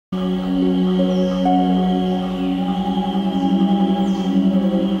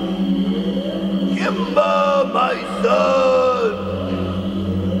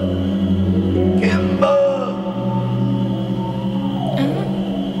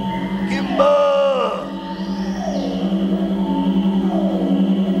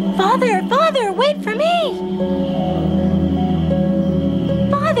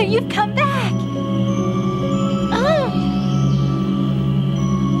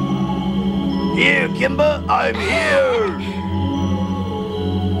Here, Kimba, I'm here.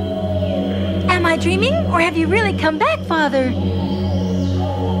 Am I dreaming, or have you really come back, Father?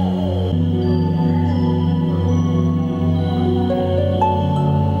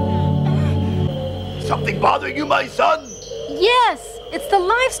 Something bothering you, my son? Yes, it's the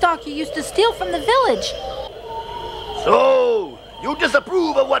livestock you used to steal from the village. So, you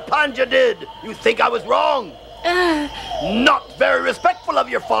disapprove of what Panja did? You think I was wrong? Not very respectful of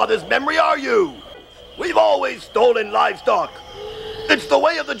your father's memory, are you? We've always stolen livestock. It's the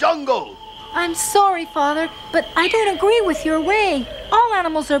way of the jungle. I'm sorry, Father, but I don't agree with your way. All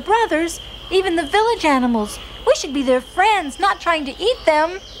animals are brothers, even the village animals. We should be their friends, not trying to eat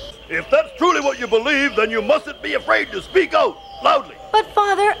them. If that's truly what you believe, then you mustn't be afraid to speak out loudly. But,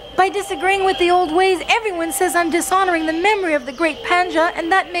 Father, by disagreeing with the old ways, everyone says I'm dishonoring the memory of the great Panja,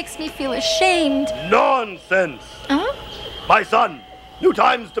 and that makes me feel ashamed. Nonsense! Huh? My son, new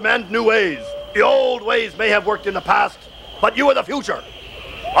times demand new ways. The old ways may have worked in the past, but you are the future.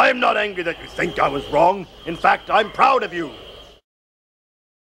 I am not angry that you think I was wrong. In fact, I'm proud of you.